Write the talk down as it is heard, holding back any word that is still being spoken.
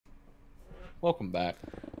Welcome back.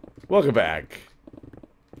 Welcome back.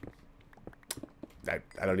 I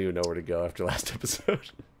don't even know where to go after last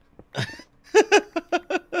episode.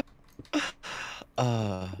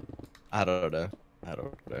 I don't know. I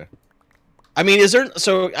don't know. I mean, is there?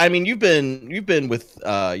 So, I mean, you've been with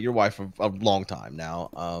your wife for a long time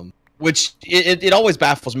now. Which it always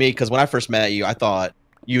baffles me because when I first met you, I thought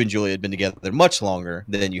you and Julia had been together much longer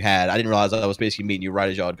than you had. I didn't realize I was basically meeting you right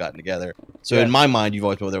as y'all had gotten together. So in my mind, you've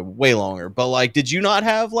always been with her way longer. But like, did you not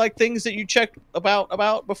have like things that you checked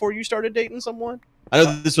about before you started dating someone? I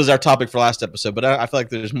know this was our topic for last episode, but I feel like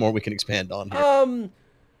there's more we can expand on here.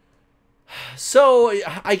 So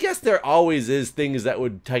I guess there always is things that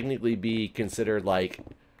would technically be considered like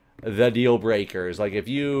the deal breakers. Like if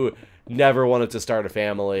you never wanted to start a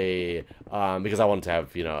family, because I wanted to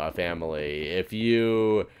have, a family. If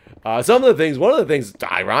you, one of the things,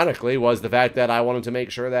 ironically, was the fact that I wanted to make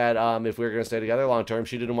sure that if we were going to stay together long term,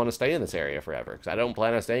 she didn't want to stay in this area forever. Because I don't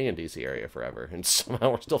plan on staying in DC area forever. And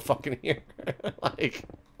somehow we're still fucking here. Like,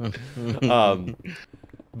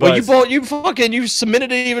 But you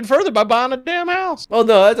submitted it even further by buying a damn house. Well,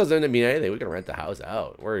 no, that doesn't mean anything. We can rent the house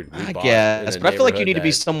out. I guess, but I feel like you need to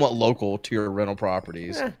be somewhat local to your rental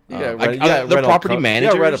properties. The property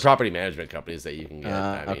managers. Yeah, rent property management companies that you can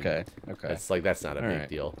get. Okay. It's like that's not a big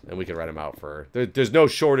deal, and we can rent them out for. There's no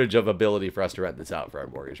shortage of ability for us to rent this out for our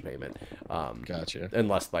mortgage payment. Gotcha.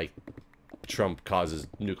 Unless like Trump causes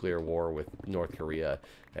nuclear war with North Korea.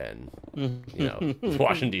 And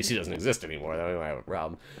Washington D.C. doesn't exist anymore. That might have a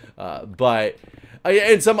problem.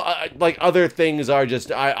 And some like other things are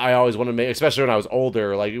just I always want to make, especially when I was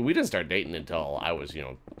older. Like we didn't start dating until I was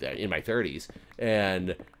in my 30s,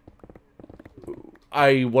 and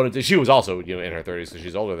I wanted to. She was also in her 30s because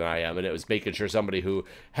she's older than I am, and it was making sure somebody who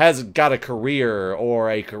has got a career or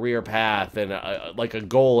a career path and like a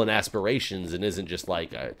goal and aspirations, and isn't just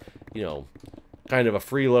like a kind of a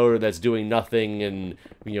freeloader that's doing nothing and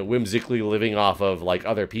whimsically living off of like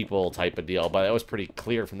other people type of deal. But that was pretty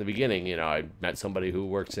clear from the beginning. I met somebody who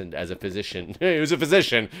works as a physician. He was a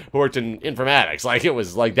physician who worked in informatics. Like it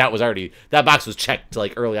was like that box was checked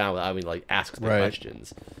like early on. I mean, like ask the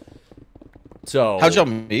questions. So how'd y'all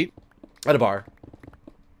meet? At a bar.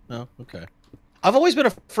 Oh, okay. I've always been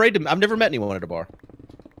afraid to. I've never met anyone at a bar.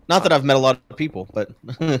 Not that I've met a lot of people, but.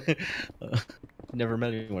 Never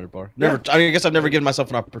met anyone at a bar. Never. Yeah. I guess I've never given myself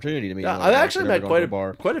an opportunity to meet. Yeah, I've actually met quite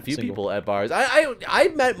a few people at bars.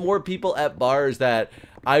 I met more people at bars that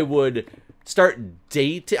I would start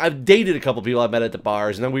dating. I've dated a couple people I met at the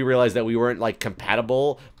bars, and then we realized that we weren't like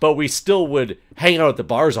compatible, but we still would hang out at the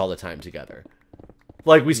bars all the time together.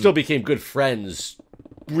 Like we still became good friends,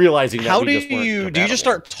 realizing that how we just weren't compatible. Do you just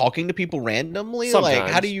start talking to people randomly? Sometimes.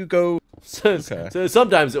 Like how do you go? So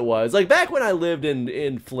sometimes it was like back when I lived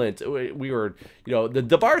in Flint, we were,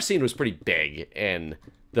 the bar scene was pretty big in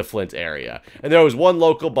the Flint area. And there was one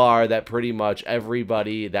local bar that pretty much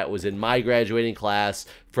everybody that was in my graduating class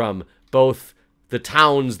from both the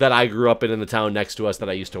towns that I grew up in and the town next to us that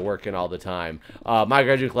I used to work in all the time. My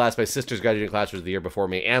graduating class, my sister's graduating class was the year before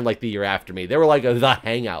me and like the year after me. They were like the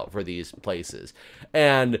hangout for these places.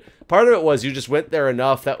 And part of it was you just went there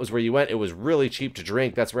enough. That was where you went. It was really cheap to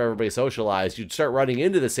drink. That's where everybody socialized. You'd start running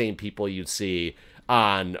into the same people you'd see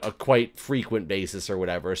on a quite frequent basis or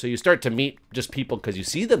whatever. So you start to meet just people because you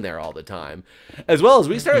see them there all the time. As well as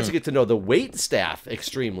we started to get to know the wait staff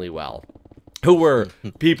extremely well. Who were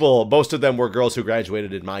people, most of them were girls who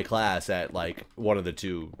graduated in my class at like one of the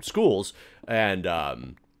two schools. And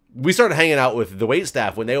we started hanging out with the wait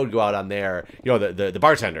staff when they would go out on their, the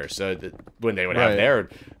bartenders. So when they would have their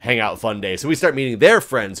hangout fun day. So we start meeting their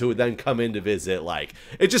friends who would then come in to visit. Like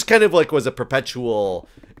it just kind of like was a perpetual,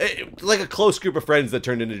 like a close group of friends that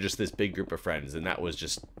turned into just this big group of friends. And that was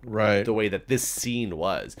just the way that this scene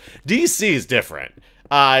was. DC is different.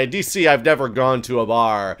 DC, I've never gone to a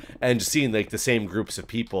bar and seen like the same groups of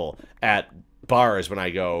people at bars when I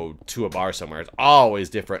go to a bar somewhere. It's always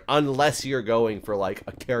different unless you're going for like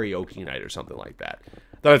a karaoke night or something like that.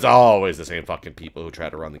 Then it's always the same fucking people who try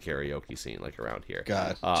to run the karaoke scene like around here.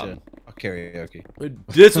 Gotcha. Karaoke.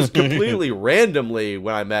 This was completely randomly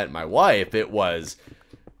when I met my wife.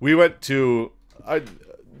 We went to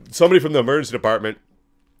somebody from the emergency department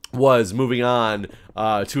was moving on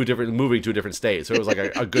to a different state, so it was like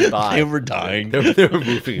a goodbye. They were dying. They were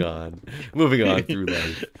moving on through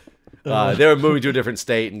life. They were moving to a different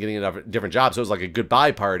state and getting a different job, so it was like a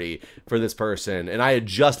goodbye party for this person. And I had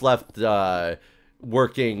just left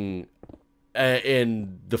working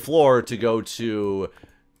in the floor to go to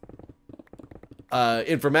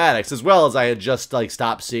informatics, as well as I had just like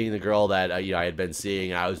stopped seeing the girl that I had been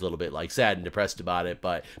seeing. I was a little bit like sad and depressed about it,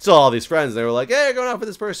 but still all these friends, they were like, "Hey, going out for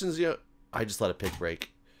this person's I just let a pick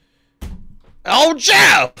break. Oh,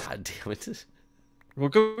 Jeff! God damn it. We're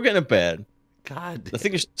getting to bed. God. I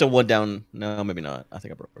think you're still one down. No, maybe not. I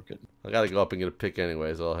think I broke it. I gotta go up and get a pick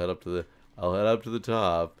anyway, so I'll head up to the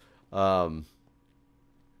top. I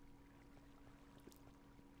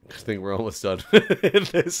think we're almost done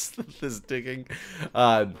this digging.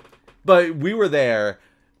 But we were there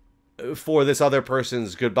for this other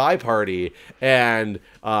person's goodbye party, and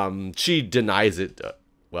she denies it.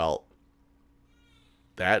 Well,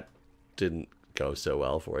 that didn't go so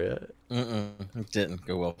well for you. It didn't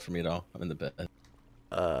go well for me at all. I'm in the bed.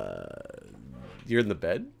 You're in the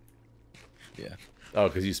bed? Yeah. Oh,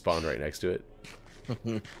 because you spawned right next to it?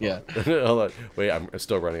 Yeah. Hold on. Wait, I'm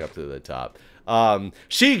still running up to the top.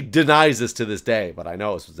 She denies this to this day, but I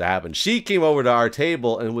know it's supposed to happen. She came over to our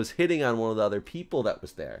table and was hitting on one of the other people that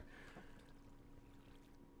was there.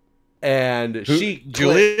 And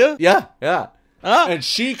Julia? Yeah, yeah. Oh. And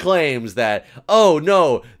she claims that, oh,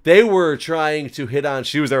 no, they were trying to hit on,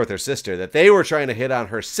 she was there with her sister, that they were trying to hit on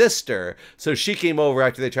her sister. So she came over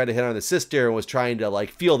after they tried to hit on the sister and was trying to, like,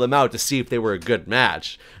 feel them out to see if they were a good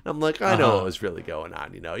match. And I'm like, I know what was really going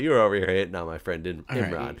on, you know. You were over here hitting on my friend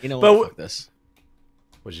Imran. Right, you know what? Fuck this.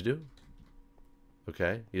 What'd you do?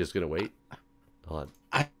 Okay. You just gonna wait? Hold on.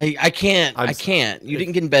 I can't. I can't. You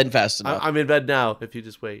didn't get in bed fast enough. I'm in bed now, if you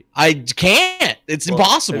just wait. I can't. It's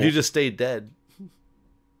impossible. If you just stayed dead.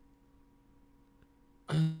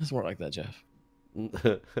 It's more like that, Jeff.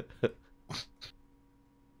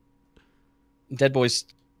 Dead boys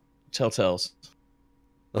tell tales.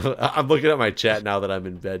 I'm looking at my chat now that I'm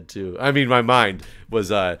in bed too. I mean, my mind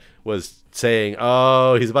was saying,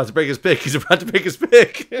 "Oh, he's about to break his pick. He's about to break his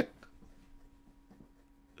pick."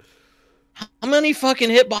 How many fucking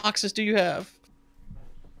hitboxes do you have?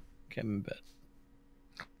 Okay, I'm in bed.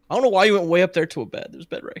 I don't know why you went way up there to a bed. There's a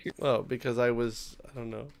bed right here. Well, because I don't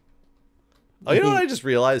know. Oh, you know what I just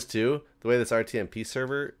realized too? The way this RTMP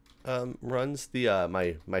server runs,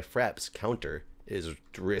 my fraps counter is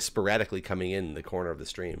sporadically coming in the corner of the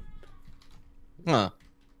stream. Huh.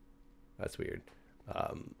 That's weird.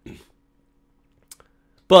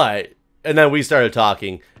 And then we started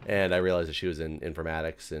talking, and I realized that she was in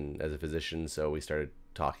informatics and as a physician, so we started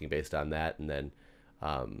talking based on that, and then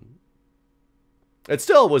it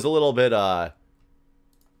still was a little bit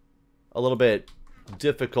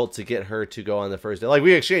difficult to get her to go on the first day. Like,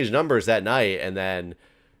 we exchanged numbers that night, and then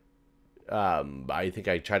I think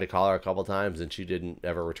I tried to call her a couple times, and she didn't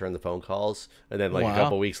ever return the phone calls. And then, like, a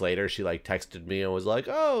couple weeks later, she, like, texted me and was like,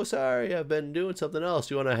 "Oh, sorry, I've been doing something else.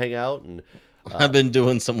 Do you want to hang out?" And I've been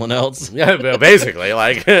doing someone else. Yeah, basically,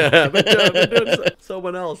 like, I've been doing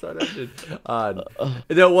someone else. Well,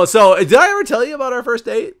 so did I ever tell you about our first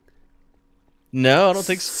date? No, I don't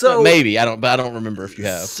think so. Maybe. I don't remember if you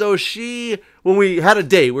have. So when we had a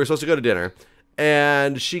date, we were supposed to go to dinner,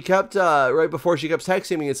 and she kept, right before, she kept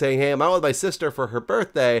texting me and saying, "Hey, I'm out with my sister for her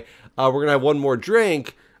birthday. We're going to have one more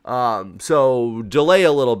drink. So delay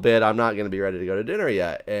a little bit. I'm not going to be ready to go to dinner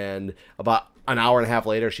yet." And about an hour and a half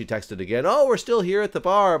later, she texted again, "Oh, we're still here at the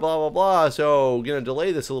bar, blah, blah, blah. So we're going to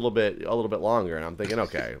delay this a little bit longer." And I'm thinking,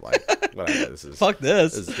 okay, like, whatever. Fuck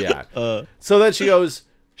this. Yeah. So then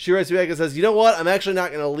she writes me back and says, "You know what? I'm actually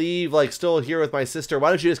not going to leave, like, still here with my sister. Why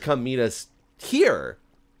don't you just come meet us here?"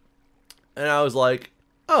 And I was like,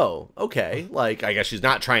 oh, okay. Like, I guess she's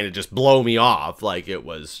not trying to just blow me off. Like,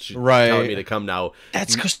 she's telling me to come now.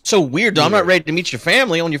 That's so weird, though. I'm not ready to meet your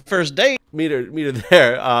family on your first date. Meet her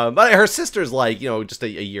there. But her sister's, like, just a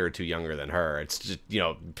year or two younger than her. It's just,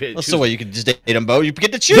 That's the way you could just date them both. You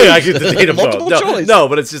get to choose. Yeah, I get to date them multiple both. choice. No,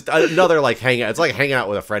 but it's just another, like, hangout. It's like hanging out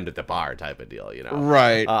with a friend at the bar type of deal,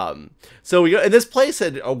 Right. So we go, and this place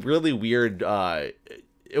had a really weird,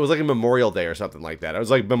 it was like a Memorial Day or something like that. It was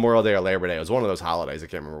like Memorial Day or Labor Day. It was one of those holidays. I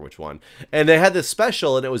can't remember which one. And they had this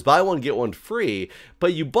special, and it was buy one, get one free.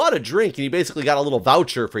 But you bought a drink, and you basically got a little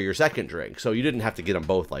voucher for your second drink. So you didn't have to get them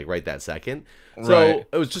both, like, right that second. So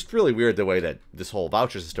it was just really weird the way that this whole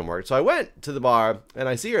voucher system worked. So I went to the bar, and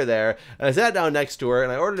I see her there. And I sat down next to her,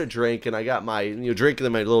 and I ordered a drink, and I got my drink and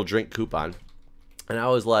then my little drink coupon. And I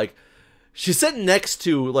was like, she's sitting next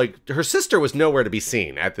to, like, her sister was nowhere to be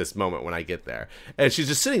seen at this moment when I get there. And she's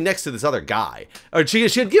just sitting next to this other guy. Or she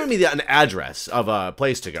had given me an address of a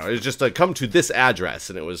place to go. It was just like, come to this address.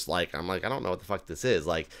 And it was like, I'm like, I don't know what the fuck this is.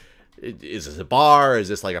 Like, is this a bar? Is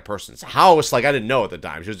this like a person's house? Like, I didn't know at the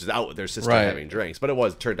time. She was just out with her sister having drinks. But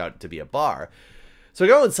it turned out to be a bar. So I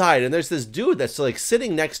go inside, and there's this dude that's, like,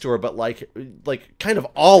 sitting next to her, but, like kind of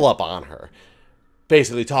all up on her.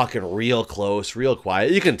 Basically talking real close, real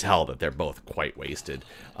quiet. You can tell that they're both quite wasted.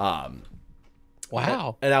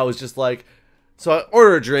 Wow. And I was just like, So I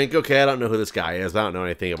order a drink. Okay, I don't know who this guy is. I don't know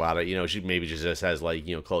anything about it. You know, she maybe just has like,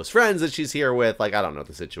 you know, close friends that she's here with. Like, I don't know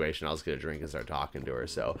the situation. I'll just get a drink and start talking to her.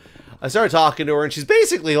 So I started talking to her, and she's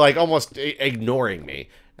basically like almost ignoring me.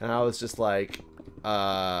 And I was just like,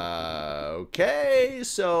 okay,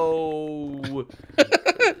 so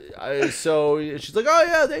she's like, oh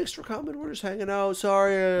yeah, thanks for coming. We're just hanging out.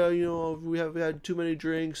 Sorry, you know, we have had too many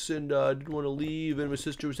drinks and didn't want to leave. And my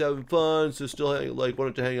sister was having fun, so still like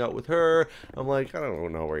wanted to hang out with her. I'm like, I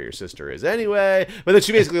don't know where your sister is anyway. But then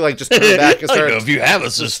she basically like just turned back and started. I don't know if you have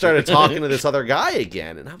a sister. Started talking to this other guy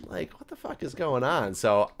again, and I'm like, what the fuck is going on?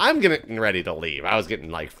 So I'm getting ready to leave. I was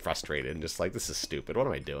getting like frustrated and just like, this is stupid. What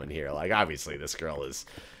am I doing here? Like, obviously this girl is.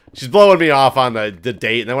 She's blowing me off on the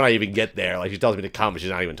date, and then when I even get there, like, she tells me to come, she's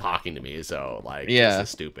not even talking to me, so, like, yeah. This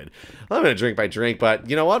is stupid. I'm gonna drink my drink, but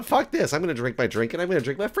you know what? Fuck this. I'm gonna drink my drink, and I'm gonna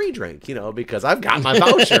drink my free drink, you know, because I've got my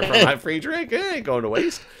voucher for my free drink. It ain't going to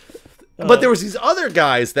waste. But there was these other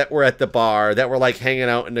guys that were at the bar that were, like, hanging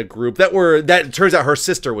out in a group that turns out her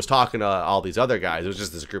sister was talking to all these other guys. It was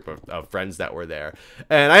just this group of friends that were there.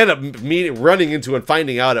 And I ended up running into and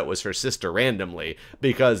finding out it was her sister randomly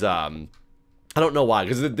because, I don't know why,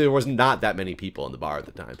 because there was not that many people in the bar at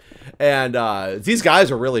the time. And these guys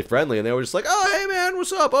were really friendly, and they were just like, oh, hey, man,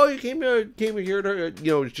 what's up? Oh, you came here to,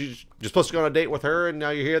 you know, you're supposed to go on a date with her, and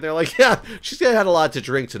now you're here. And they're like, yeah, she's had a lot to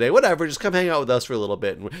drink today. Whatever, just come hang out with us for a little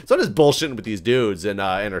bit. And so I'm just bullshitting with these dudes and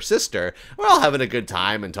her sister. We're all having a good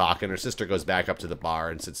time and talking. Her sister goes back up to the bar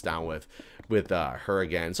and sits down with her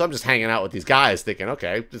again. So I'm just hanging out with these guys thinking,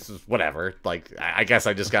 okay, this is whatever. Like, I guess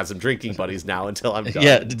I just got some drinking buddies now until I'm done.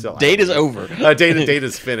 Yeah, date is over. Date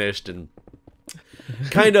is finished. And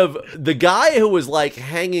kind of the guy who was like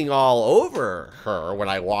hanging all over her when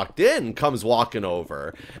I walked in comes walking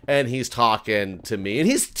over, and he's talking to me,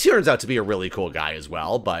 and he turns out to be a really cool guy as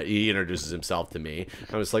well, but he introduces himself to me.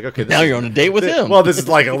 I was like, okay, now you're on a date with him. Well, this is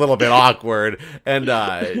like a little bit awkward. And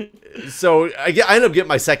so I end up getting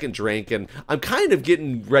my second drink, and I'm kind of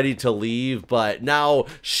getting ready to leave, but now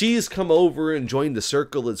she's come over and joined the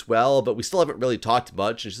circle as well, but we still haven't really talked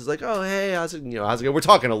much. And she's like, oh, hey, how's it going? We're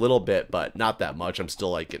talking a little bit, but not that much. I'm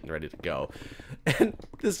still like getting ready to go. And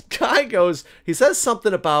this guy he says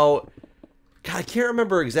something about, God, I can't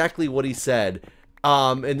remember exactly what he said.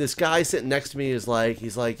 And this guy sitting next to me he's like,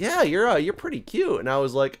 yeah, you're pretty cute. And I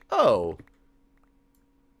was like, oh,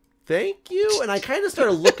 thank you. And I kind of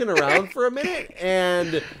started looking around for a minute,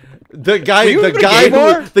 and the guy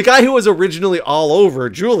who was originally all over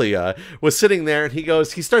Julia was sitting there, and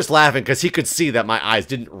he starts laughing because he could see that my eyes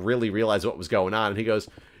didn't really realize what was going on. And he goes,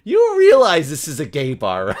 you realize this is a gay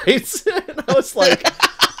bar, right? And I was like,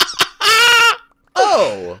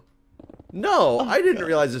 oh, no, I didn't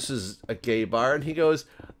realize this was a gay bar. And he goes,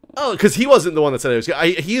 oh, because he wasn't the one that said it was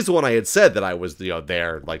gay. He's the one I had said that I was,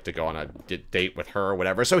 there, like, to go on a date with her or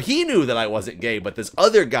whatever. So he knew that I wasn't gay, but this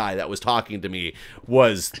other guy that was talking to me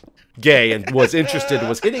was gay and was interested and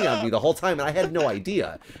was hitting on me the whole time, and I had no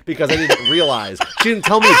idea because I didn't realize. She didn't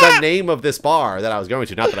tell me the name of this bar that I was going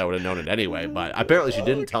to. Not that I would have known it anyway, but apparently she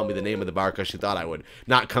didn't tell me the name of the bar because she thought I would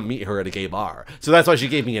not come meet her at a gay bar. So that's why she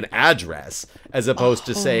gave me an address as opposed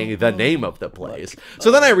to saying the name of the place. So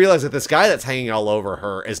then I realized that this guy that's hanging all over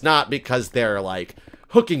her is not because they're like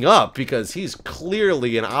hooking up, because he's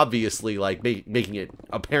clearly and obviously like making it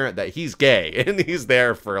apparent that he's gay, and he's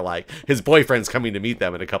there for like his boyfriend's coming to meet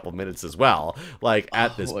them in a couple minutes as well, like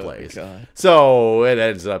at this place. So it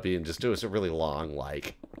ends up being it was a really long,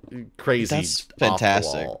 like, crazy, that's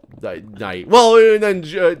fantastic night. Well, and then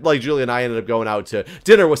like Julia and I ended up going out to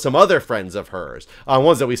dinner with some other friends of hers,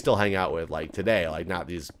 ones that we still hang out with like today, like not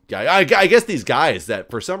these guys. I guess these guys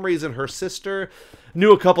that for some reason her sister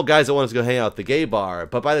knew a couple guys that wanted to go hang out at the gay bar,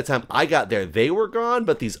 but by the time I got there, they were gone.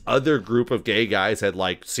 But these other group of gay guys had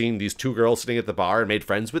like seen these two girls sitting at the bar and made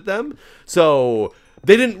friends with them. So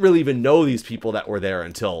they didn't really even know these people that were there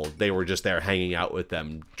until they were just there hanging out with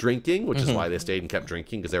them drinking, which is why they stayed and kept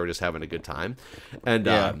drinking, because they were just having a good time.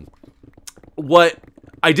 And what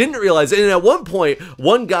I didn't realize, and at one point,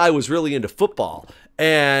 one guy was really into football,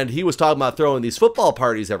 and he was talking about throwing these football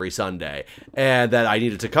parties every Sunday, and that I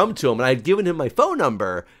needed to come to him. And I had given him my phone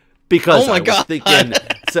number because I was thinking,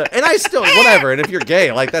 so, and I still, whatever. And if you're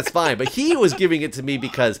gay, like, that's fine. But he was giving it to me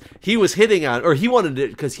because he was hitting on, or he wanted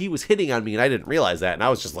it because he was hitting on me, and I didn't realize that. And I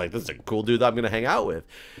was just like, this is a cool dude that I'm going to hang out with.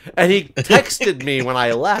 And he texted me when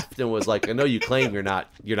I left and was like, I know you claim you're not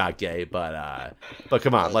gay, but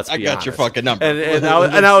come on, let's be honest. I got your fucking number. And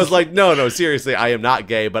I was like, no, seriously, I am not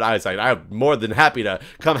gay, but I was like, I'm more than happy to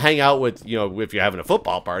come hang out with, if you're having a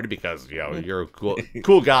football party, because, you're a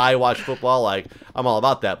cool guy, watch football, like, I'm all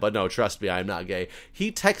about that. But no, trust me, I'm not gay.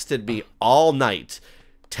 He texted me all night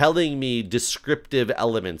telling me descriptive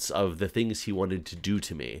elements of the things he wanted to do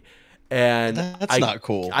to me. And that's not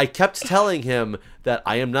cool. I kept telling him that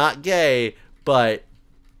I am not gay, but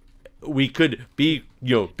we could be,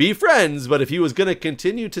 be friends. But if he was going to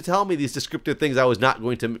continue to tell me these descriptive things, I was not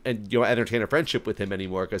going to, entertain a friendship with him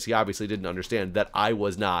anymore, because he obviously didn't understand that I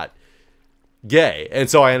was not gay. And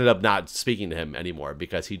so I ended up not speaking to him anymore,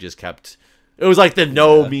 because he just kept, it was like the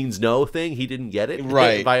no means no thing. He didn't get it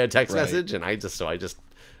via text message. And I just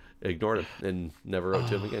ignored him and never wrote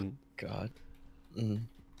to him again. God.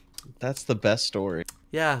 That's the best story.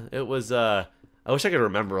 Yeah, it was, I wish I could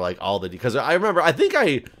remember like all the, because I remember, I think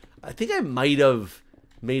I might have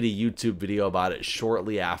made a YouTube video about it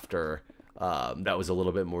shortly after, that was a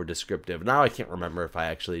little bit more descriptive. Now I can't remember if I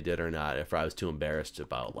actually did or not, if I was too embarrassed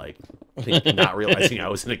about like not realizing I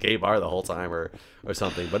was in a gay bar the whole time or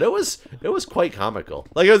something. But it was quite comical.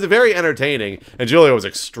 Like, it was very entertaining. And Julia was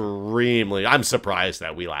extremely, I'm surprised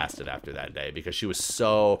that we lasted after that day, because she was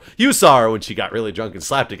so, you saw her when she got really drunk and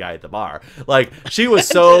slapped a guy at the bar. Like, she was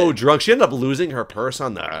so drunk. She ended up losing her purse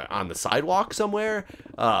on the sidewalk somewhere,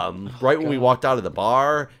 right when we walked out of the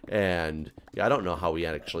bar. And yeah, I don't know how we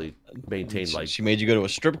actually maintained, like, she made you go to a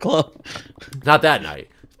strip club. Not that night,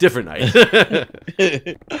 different night.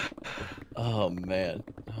 Oh man,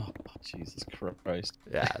 oh Jesus Christ.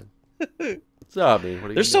 Yeah. So I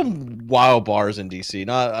mean, there's some wild bars in DC.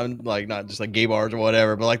 Not just like gay bars or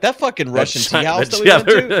whatever, but like that fucking Russian tea house that we went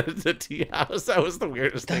to. The tea house, that was the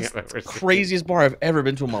weirdest thing I've ever seen. Craziest bar I've ever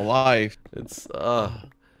been to in my life. It's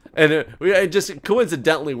and just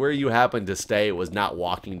coincidentally, where you happened to stay was not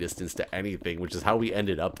walking distance to anything, which is how we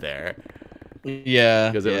ended up there. Yeah,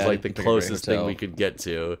 because it was like the closest thing we could get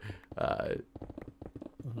to.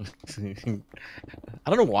 I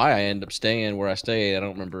don't know why I ended up staying where I stayed. I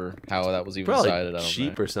don't remember how that was even decided.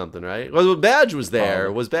 Cheap or something, right? Well, Badge was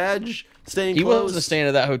there. Was Badge staying close? He wasn't staying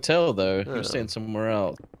at that hotel, though. He was staying somewhere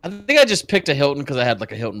else. I think I just picked a Hilton because I had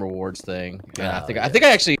like a Hilton rewards thing. Yeah, I think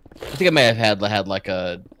I may have had like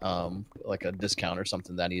a discount or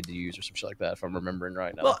something that I needed to use or some shit like that, if I'm remembering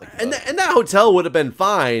right now. Well, and that hotel would have been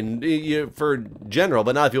fine for general,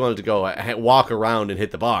 but not if you wanted to go walk around and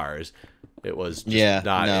hit the bars. It was just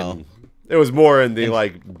it was more in the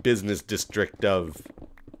like business district of,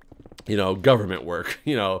 government work.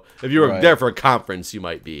 If you were there for a conference, you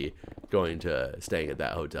might be going to staying at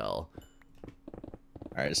that hotel.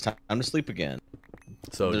 All right, it's time to sleep again.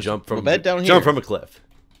 So jump from a bed down here. Jump from a cliff.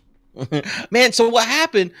 Man, so what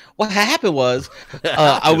happened was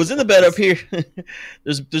I was in the bed up here.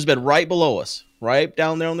 there's a bed right below us, right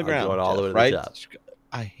down there on the ground. Going all the way to the top.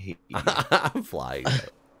 I hate you. I'm flying.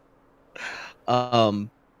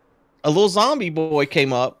 A little zombie boy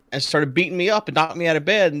came up and started beating me up and knocked me out of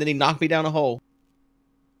bed, and then he knocked me down a hole.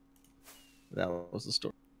 That was the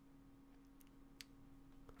story.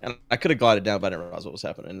 And I could have glided down, but I didn't realize what was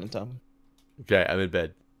happening in time. Okay, I'm in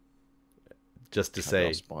bed. Just to say,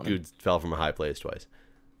 Guude fell from a high place twice.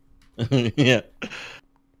 Yeah.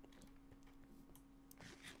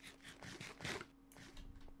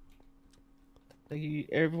 Thank you,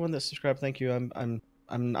 everyone that subscribed. Thank you. I'm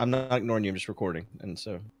not ignoring you. I'm just recording, and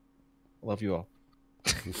so I love you all.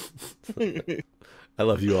 I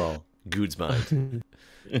love you all. Guude's mind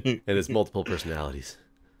and his multiple personalities.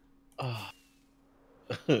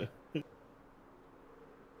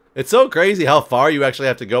 It's so crazy how far you actually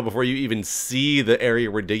have to go before you even see the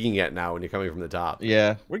area we're digging at now when you're coming from the top.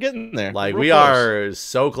 Yeah, we're getting there. Like, we are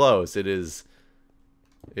so close. It is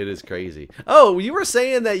crazy. Oh, you were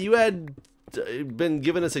saying that you had been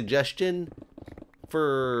given a suggestion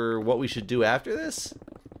for what we should do after this?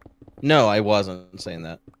 No, I wasn't saying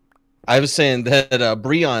that. I was saying that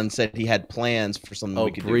Breon said he had plans for something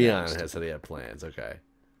we could do next. Breon said he had plans. Okay.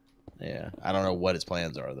 Yeah, I don't know what his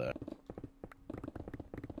plans are, though.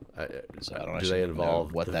 So I don't do they involve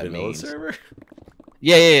know what the that vanilla means. server?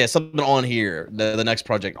 Yeah, something on here. The next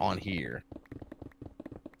project on here.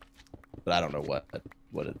 But I don't know what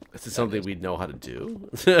it is. It something we'd know how to do?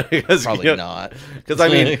 Probably not. Because I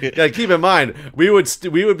mean, keep in mind, we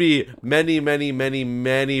would be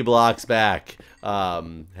many blocks back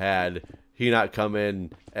had he not come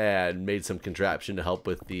in and made some contraption to help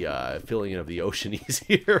with the filling in of the ocean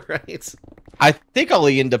easier, right? I think all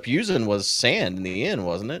he ended up using was sand in the end,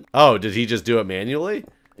 wasn't it? Oh, did he just do it manually?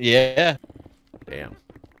 Yeah. Damn.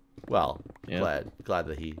 Well, glad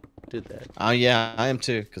that he did that. Oh yeah, I am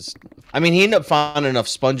too. Because I mean, he ended up finding enough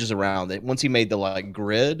sponges around that once he made the like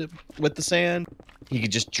grid with the sand, he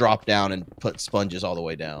could just drop down and put sponges all the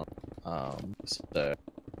way down. So there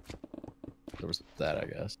was that, I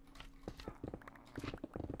guess.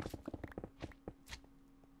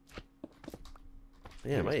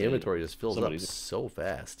 Yeah, my inventory just fills up so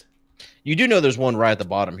fast. You do know there's one right at the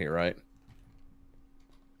bottom here, right?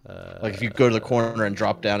 Like if you go to the corner and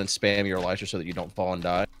drop down and spam your Elytra so that you don't fall and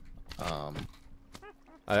die.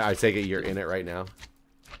 I take it you're in it right now?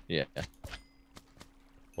 Yeah.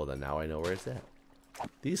 Well, then now I know where it's at.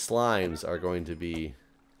 These slimes are going to be...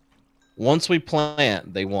 Once we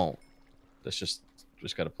plant, they won't. That's just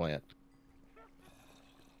got to plant.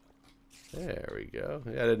 There we go.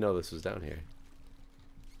 Yeah, I didn't know this was down here.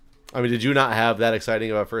 I mean, did you not have that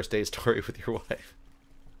exciting of a first date story with your wife?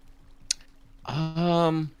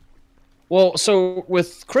 Well, so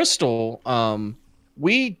with Crystal,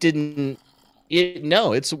 we didn't.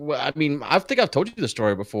 No, it's. I mean, I think I've told you the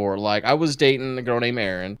story before. Like, I was dating a girl named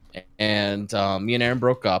Erin, and me and Erin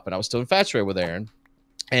broke up, and I was still infatuated with Erin,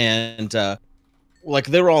 and like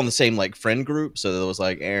they were all in the same like friend group. So there was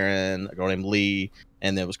like Erin, a girl named Lee,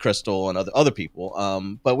 and there was Crystal and other people.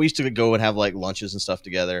 But we used to go and have like lunches and stuff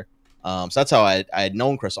together. So that's how I had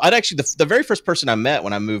known Crystal. I'd actually the very first person I met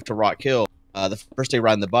when I moved to Rock Hill. The first day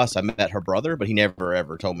riding the bus, I met her brother, but he never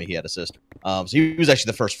ever told me he had a sister. So he was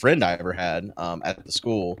actually the first friend I ever had at the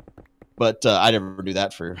school, but I never knew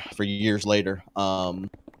that for years later.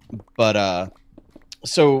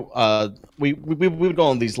 So we would go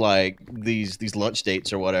on these like these lunch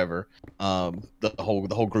dates or whatever. The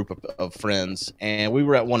whole group of friends, and we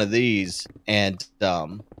were at one of these, and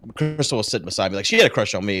Crystal was sitting beside me. Like, she had a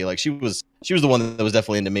crush on me. Like, she was the one that was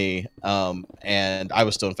definitely into me. And I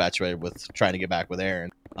was still infatuated with trying to get back with Erin.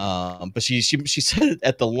 But she said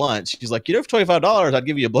at the lunch, she's like, for $25, I'd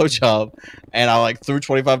give you a blowjob. And I like threw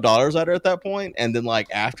 $25 at her at that point. And then like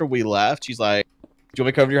after we left, she's like, do you want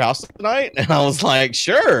me to come to your house tonight? And I was like,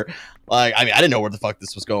 sure. Like, I mean, I didn't know where the fuck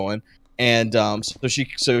this was going. And so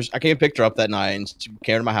I came and picked her up that night, and she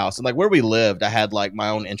came to my house. And like where we lived, I had like my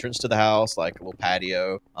own entrance to the house, like a little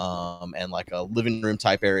patio, and like a living room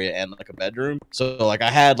type area and like a bedroom. So like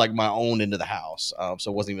I had like my own into the house.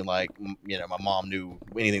 So it wasn't even like, my mom knew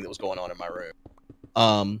anything that was going on in my room.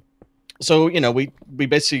 So, we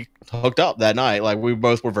basically hooked up that night. Like, we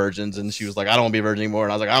both were virgins, and she was like, I don't want to be a virgin anymore.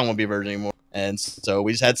 And I was like, I don't want to be a virgin anymore. And so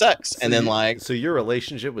we just had sex. And then like... So your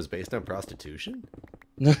relationship was based on prostitution?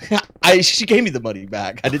 She gave me the money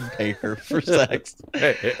back. I didn't pay her for sex.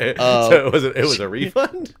 So it was a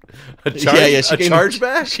refund? A charge, yeah, a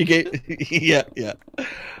chargeback? She gave...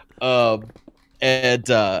 Yeah. And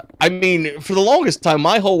I mean, for the longest time,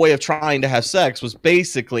 my whole way of trying to have sex was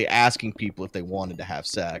basically asking people if they wanted to have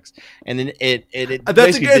sex, and then it's a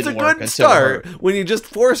good start. When you just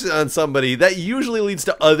force it on somebody, that usually leads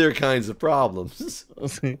to other kinds of problems.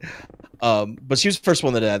 But she was the first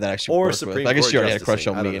one that actually worked with. I guess she already had a crush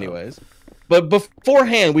on me, anyways. But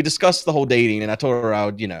beforehand, we discussed the whole dating, and I told her I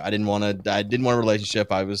didn't want a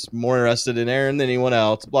relationship. I was more interested in Erin than anyone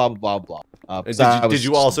else. Blah blah blah blah. Did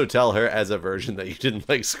you also tell her as a virgin that you didn't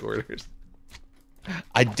like squirters?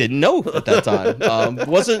 I didn't know at that time.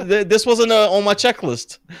 This wasn't on my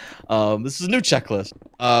checklist. This is a new checklist.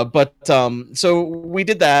 So we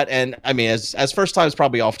did that, and I mean, as first times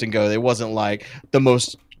probably often go, it wasn't like the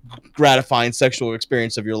most gratifying sexual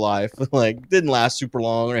experience of your life. Like, didn't last super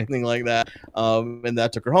long or anything like that. And I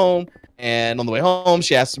took her home, and on the way home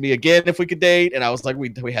she asked me again if we could date, and I was like,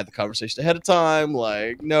 we had the conversation ahead of time,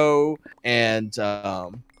 like, no. And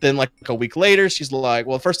then like a week later, she's like,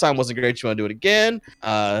 well, the first time wasn't great, you want to do it again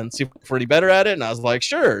and see if we're any better at it? And I was like,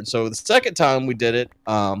 sure. And so the second time we did it,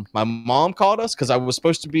 my mom called us because I was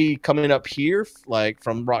supposed to be coming up here like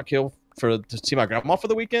from Rock Hill to see my grandma for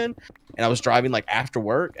the weekend, and I was driving like after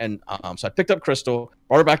work, and so I picked up Crystal,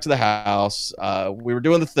 brought her back to the house. We were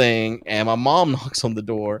doing the thing, and my mom knocks on the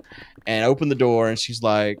door, and I opened the door, and she's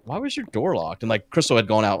like, why was your door locked? And like Crystal had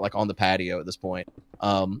gone out like on the patio at this point.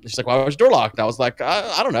 She's like, why was your door locked? And I was like,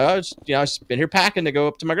 I don't know, I just been here packing to go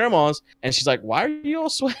up to my grandma's. And she's like, why are you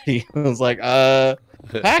all sweaty? I was like,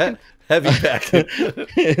 packing. Heavy packing.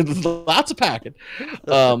 Lots of packing.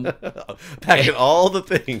 Packing all the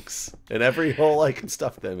things in every hole I can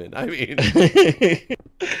stuff them in. I mean,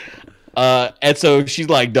 and so she's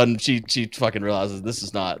like done. She fucking realizes this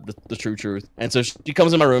is not the true truth. And so she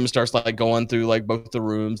comes in my room and starts like going through like both the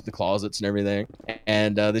rooms, the closets, and everything.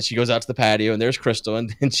 And then she goes out to the patio, and there's Crystal.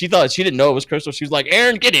 And she thought, she didn't know it was Crystal. She was like,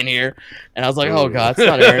 Erin, get in here. And I was like, oh god, it's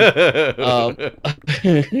not Erin.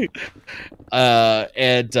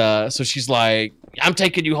 So she's like, I'm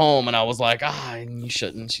taking you home. And I was like, you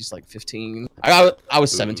shouldn't. She's like 15. I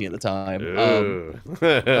was 17 at the time.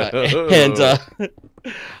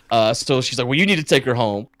 So she's like, well, you need to take her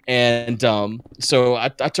home. And so I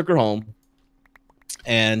took her home.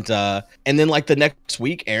 And then like the next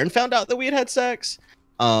week, Erin found out that we had sex.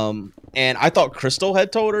 And I thought Crystal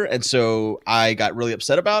had told her, and so I got really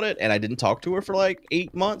upset about it, and I didn't talk to her for like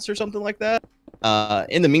 8 months or something like that.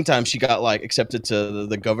 In the meantime, she got like accepted to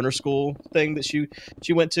the governor school thing that she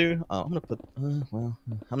went to. I'm gonna put well,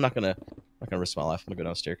 I'm not gonna risk my life. I'm gonna go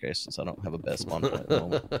down the staircase since I don't have a bed spawn at the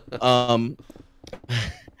moment.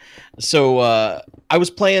 So I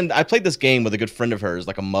played this game with a good friend of hers,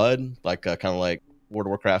 like a mud, like kind of like World of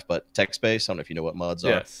Warcraft, but text based. I don't know if you know what muds are.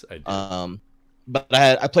 Yes, I do. But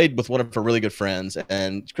I played with one of her really good friends,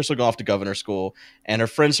 and Crystal got off to governor school, and her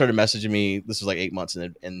friend started messaging me. This was like 8 months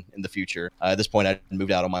in the future. At this point, I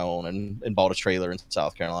moved out on my own and bought a trailer in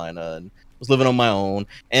South Carolina and was living on my own.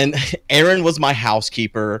 And Erin was my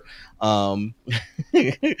housekeeper,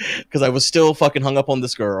 because I was still fucking hung up on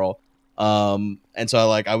this girl. And so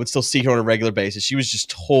I would still see her on a regular basis. She was just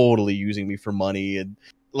totally using me for money, and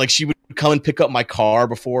like she would come and pick up my car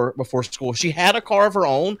before school. She had a car of her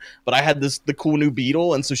own, but I had the cool new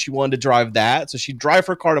Beetle, and so she wanted to drive that. So she'd drive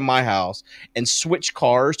her car to my house and switch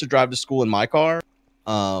cars to drive to school in my car.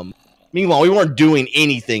 Meanwhile, we weren't doing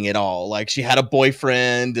anything at all. Like, she had a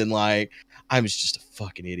boyfriend, and like I was just a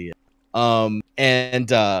fucking idiot.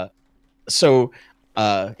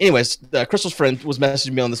 Anyways, Crystal's friend was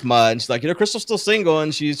messaging me on this mud, and she's like, Crystal's still single,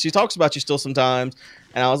 and she talks about you still sometimes.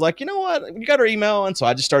 And I was like, you know what? You got her email, and so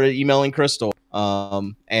I just started emailing Crystal.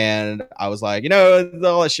 And I was like,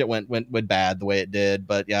 all that shit went bad the way it did,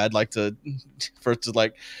 but yeah, I'd like for it to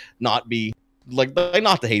like not be like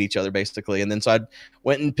not to hate each other basically. And then so I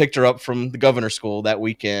went and picked her up from the governor school that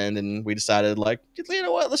weekend, and we decided like, you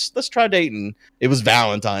know what, let's try dating. It was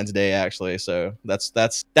Valentine's Day actually, so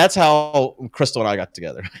that's how Crystal and I got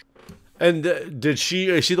together. And is she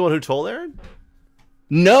the one who told Erin?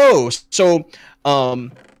 No, so at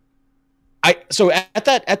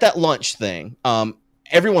that lunch thing,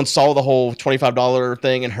 everyone saw the whole $25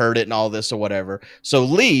 thing and heard it and all this or whatever. So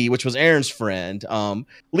Lee, which was Erin's friend,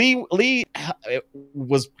 Lee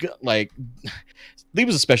was like, Lee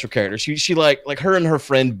was a special character. She like her and her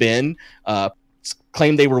friend Ben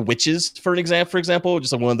claimed they were witches for example,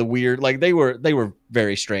 just like one of the weird, like they were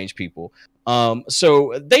very strange people.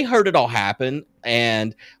 So they heard it all happen,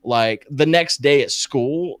 and like the next day at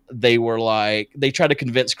school, they tried to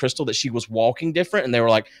convince Crystal that she was walking different, and they were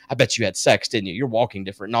like, I bet you had sex, didn't you? You're walking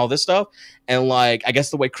different and all this stuff. And like, I guess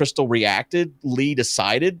the way Crystal reacted, Lee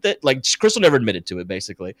decided that, like, Crystal never admitted to it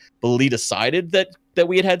basically, but Lee decided that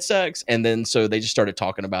we had sex, and then so they just started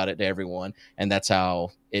talking about it to everyone, and that's how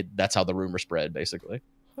the rumor spread basically.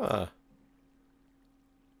 Huh.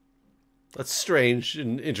 That's strange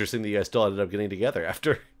and interesting that you guys still ended up getting together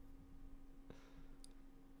after.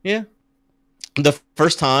 Yeah. The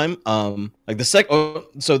first time,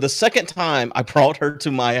 the second time I brought her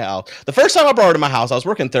to my house. The first time I brought her to my house, I was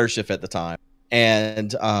working third shift at the time,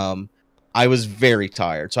 and I was very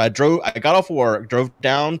tired. So I got off work, drove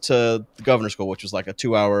down to the governor school, which was like a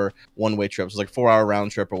 2-hour one-way trip. It was like a 4-hour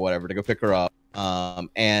round trip or whatever to go pick her up.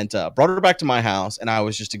 And brought her back to my house, and I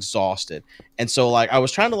was just exhausted. And so like I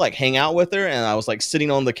was trying to like hang out with her, and I was like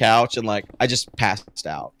sitting on the couch, and like I just passed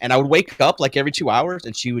out. And I would wake up like every 2 hours,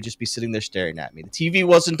 and she would just be sitting there staring at me. The TV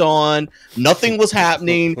wasn't on, nothing was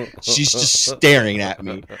happening. She's just staring at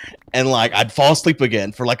me. And like I'd fall asleep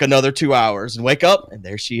again for like another 2 hours and wake up, and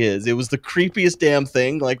there she is. It was the creepiest damn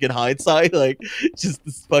thing, like in hindsight, like just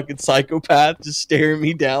this fucking psychopath just staring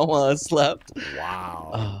me down while I slept.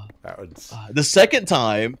 Wow. That was... The second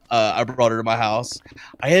time I brought her to my house,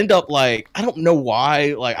 I end up like, I don't know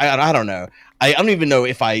why, like I don't know. I don't even know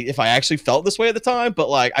if I actually felt this way at the time, but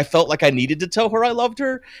like I felt like I needed to tell her I loved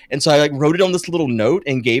her, and so I like wrote it on this little note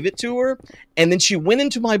and gave it to her. And then she went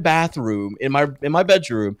into my bathroom in my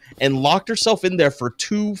bedroom and locked herself in there for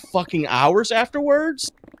 2 fucking hours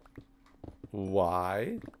afterwards.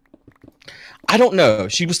 Why? I don't know.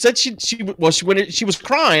 She was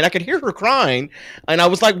crying. I could hear her crying, and I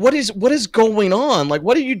was like, "What is going on? Like,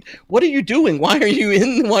 what are you doing? Why are you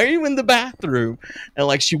in the bathroom?" And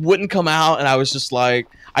like, she wouldn't come out, and I was just like,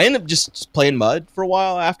 I ended up just playing mud for a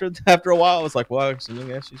while. After a while, I was like, "Well, I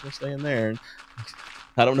guess she's gonna stay in there." And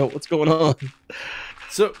I don't know what's going on.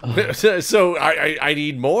 So I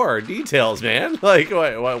need more details, man. Like,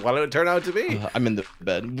 why don't it turn out to be? I'm in the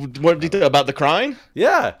bed. More detail about the crying?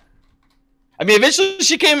 Yeah. I mean, eventually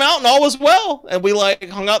she came out and all was well, and we like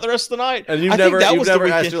hung out the rest of the night. And you've never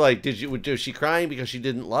asked her like, was she crying because she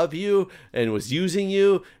didn't love you and was using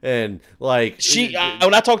you, and like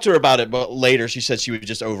when I talked to her about it, but later she said she was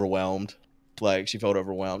just overwhelmed, like she felt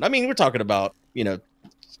overwhelmed. I mean, we're talking about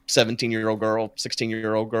 17-year-old girl,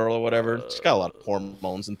 16-year-old girl, or whatever. She's got a lot of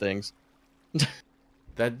hormones and things.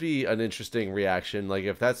 That'd be an interesting reaction. Like,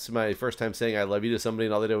 if that's my first time saying I love you to somebody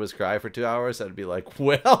and all they did was cry for 2 hours, I'd be like,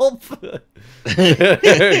 well,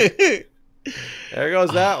 there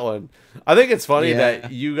goes that one. I think it's funny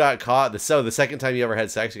that you got caught. So the second time you ever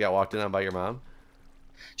had sex, you got walked in on by your mom?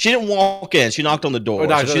 She didn't walk in. She knocked on the door.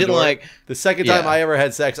 So she didn't like... The second time I ever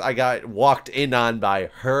had sex, I got walked in on by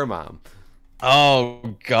her mom.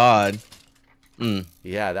 Oh, God.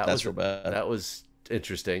 Yeah, that's real bad. That was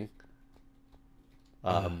interesting.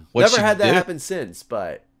 Never had that happen since,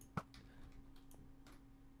 but...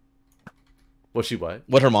 What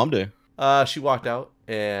her mom do? She walked out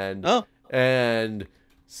and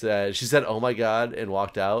said, "Oh my God," and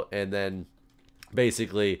walked out, and then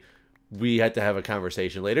basically we had to have a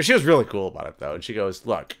conversation later. She was really cool about it though, and she goes,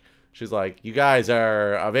 "Look," she's like, "you guys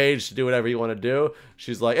are of age to do whatever you want to do."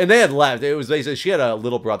 She's like, and they had left. It was basically, she had a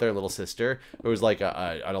little brother and little sister. It was like an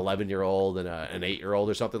 11-year-old and an 8-year-old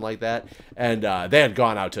or something like that. And they had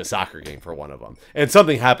gone out to a soccer game for one of them. And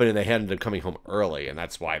something happened and they ended up coming home early. And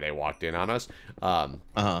that's why they walked in on us.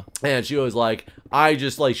 And she was like,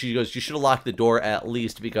 she goes, "You should have locked the door at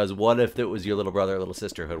least, because what if it was your little brother or little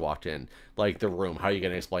sister who had walked in like the room? How are you going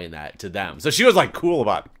to explain that to them?" So she was like cool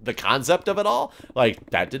about the concept of it all. Like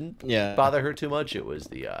that didn't bother her too much. It was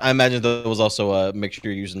the I imagine there was also a make sure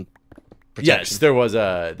you're using protection. Yes, there was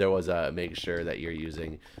a make sure that you're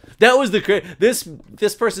using. That was the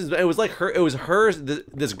this person's. It was like her. It was her.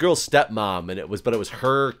 This girl's stepmom, and it was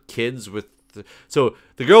her kids with. So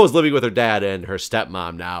the girl was living with her dad and her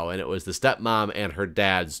stepmom now, and it was the stepmom and her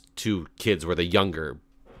dad's 2 kids were the younger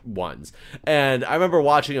ones. And I remember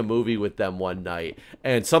watching a movie with them one night,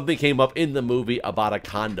 and something came up in the movie about a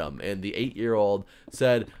condom, and the 8-year-old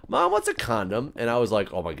said, "Mom, what's a condom?" And I was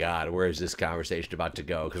like, oh my God, where is this conversation about to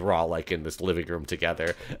go? Because we're all like in this living room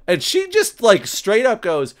together, and she just like straight up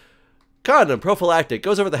goes, "Condom, prophylactic,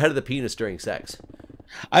 goes over the head of the penis during sex."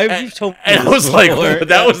 And I was like,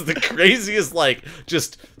 that was the craziest, like,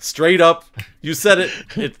 just straight up, you said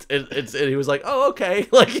it, and he was like, "Oh, okay."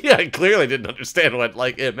 Like, yeah, I clearly didn't understand what,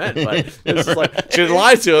 like, it meant, but it was just like, she didn't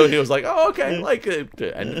lie to him, he was like, "Oh, okay," like,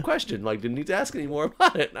 end of question, like, didn't need to ask any more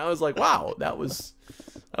about it, and I was like, wow, that was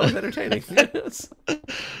entertaining.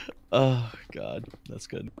 Oh, God, that's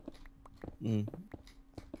good.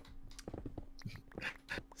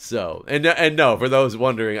 So, and no, for those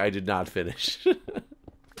wondering, I did not finish.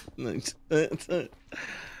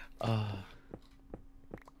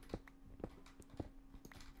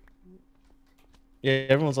 Yeah,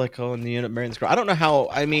 everyone's like, "Oh, and you end up marrying this girl." I don't know how.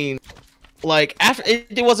 I mean, like after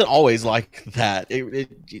it wasn't always like that.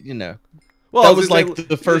 You know, well, that was like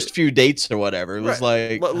the first few dates or whatever. It was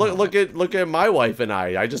like look at my wife and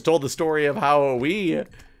I. I just told the story of how we,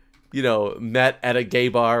 met at a gay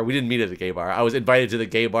bar. We didn't meet at a gay bar. I was invited to the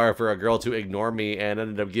gay bar for a girl to ignore me and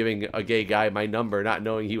ended up giving a gay guy my number, not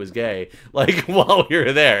knowing he was gay, like, while we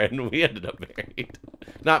were there, and we ended up married.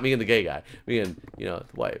 Not me and the gay guy. Me and, the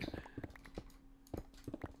wife.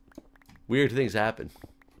 Weird things happen.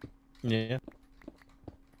 Yeah.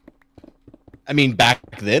 I mean, back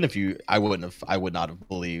then, I would not have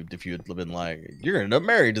believed if you had been like, "You're gonna end up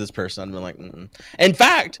married to this person." I'd been like, "Mm-mm." In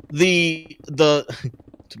fact, the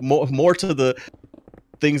more to the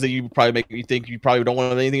things that you probably make you think you probably don't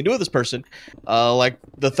want anything to do with this person. Like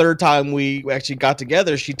the third time we actually got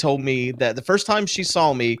together, she told me that the first time she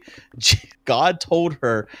saw me, God told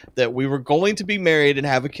her that we were going to be married and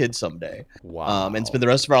have a kid someday. Wow. And spend the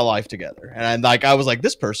rest of our life together. And I was like,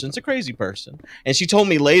 this person's a crazy person. And she told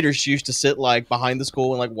me later she used to sit like behind the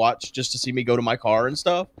school and like watch just to see me go to my car and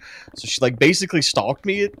stuff. So she like basically stalked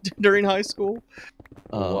me during high school.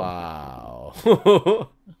 Wow.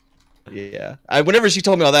 Yeah. Whenever she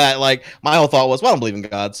told me all that, like, my whole thought was, well, I don't believe in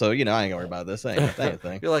God, so, I ain't gonna worry about this. I ain't gonna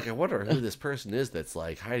anything. You're like, I wonder who this person is that's,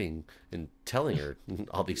 like, hiding and telling her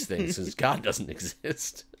all these things since God doesn't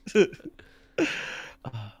exist.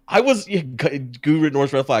 I was, Guru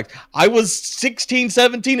North Red Flags. I was 16,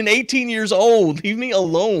 17, and 18 years old. Leave me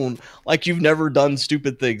alone. Like, you've never done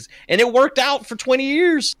stupid things. And it worked out for 20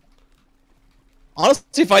 years.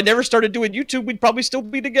 Honestly, if I never started doing YouTube, we'd probably still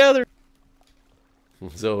be together.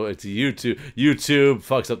 So it's YouTube. YouTube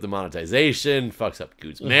fucks up the monetization, fucks up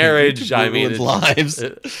Guude's marriage. I mean, lives.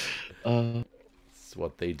 It's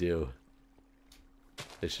what they do.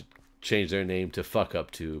 They should change their name to Fuck Up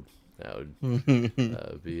Tube. That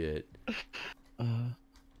would be it.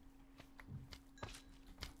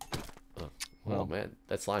 Oh man,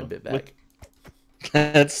 that slime bit back.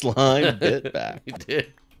 That slime bit back. He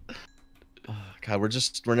did. God, we're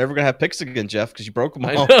never gonna have picks again, Jeff, because you broke them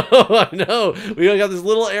all. I know. We only got this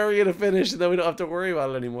little area to finish, and then we don't have to worry about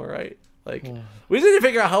it anymore, right? Like, we just need to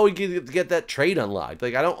figure out how we get that trade unlocked.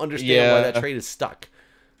 Like, I don't understand why that trade is stuck.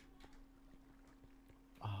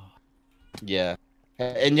 Yeah.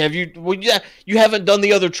 And have you? Well, yeah, you haven't done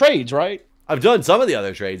the other trades, right? I've done some of the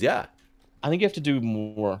other trades, yeah. I think you have to do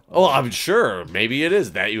more. Oh, I'm sure. Maybe it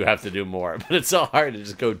is that you have to do more, but it's so hard to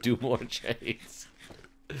just go do more trades.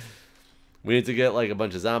 We need to get like a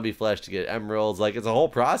bunch of zombie flesh to get emeralds. Like it's a whole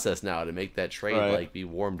process now to make that trade like be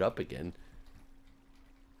warmed up again.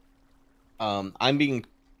 I'm being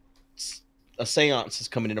a seance is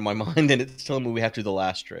coming into my mind, and it's telling me we have to do the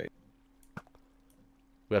last trade.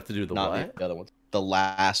 We have to do the Not what? the other one. The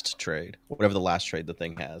last trade, whatever the last trade the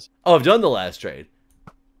thing has. Oh, I've done the last trade.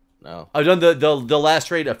 No, I've done the last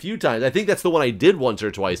trade a few times. I think that's the one I did once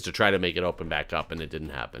or twice to try to make it open back up, and it didn't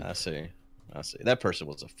happen. I see. That person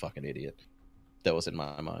was a fucking idiot. That was in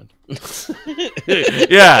my mind.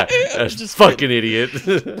 Yeah, just fucking idiot.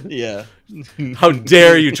 Yeah. How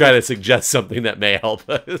dare you try to suggest something that may help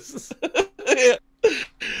us?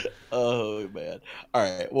 Oh man. All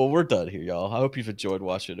right. Well, we're done here, y'all. I hope you've enjoyed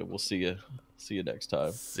watching, and we'll see you next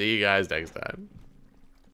time. See you guys next time.